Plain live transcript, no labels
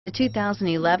The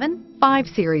 2011 5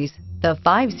 Series. The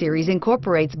 5 Series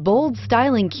incorporates bold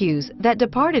styling cues that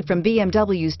departed from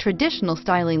BMW's traditional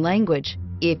styling language.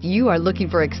 If you are looking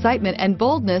for excitement and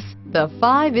boldness, the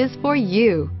 5 is for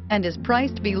you and is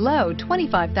priced below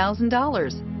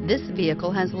 $25,000. This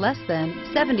vehicle has less than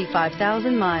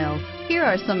 75,000 miles. Here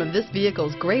are some of this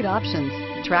vehicle's great options: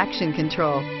 traction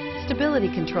control,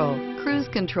 stability control, cruise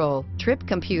control, trip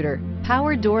computer,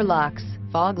 power door locks,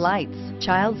 fog lights,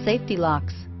 child safety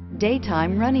locks,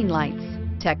 daytime running lights,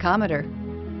 tachometer.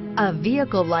 A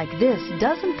vehicle like this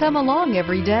doesn't come along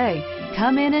every day.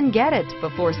 Come in and get it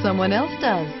before someone else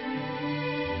does.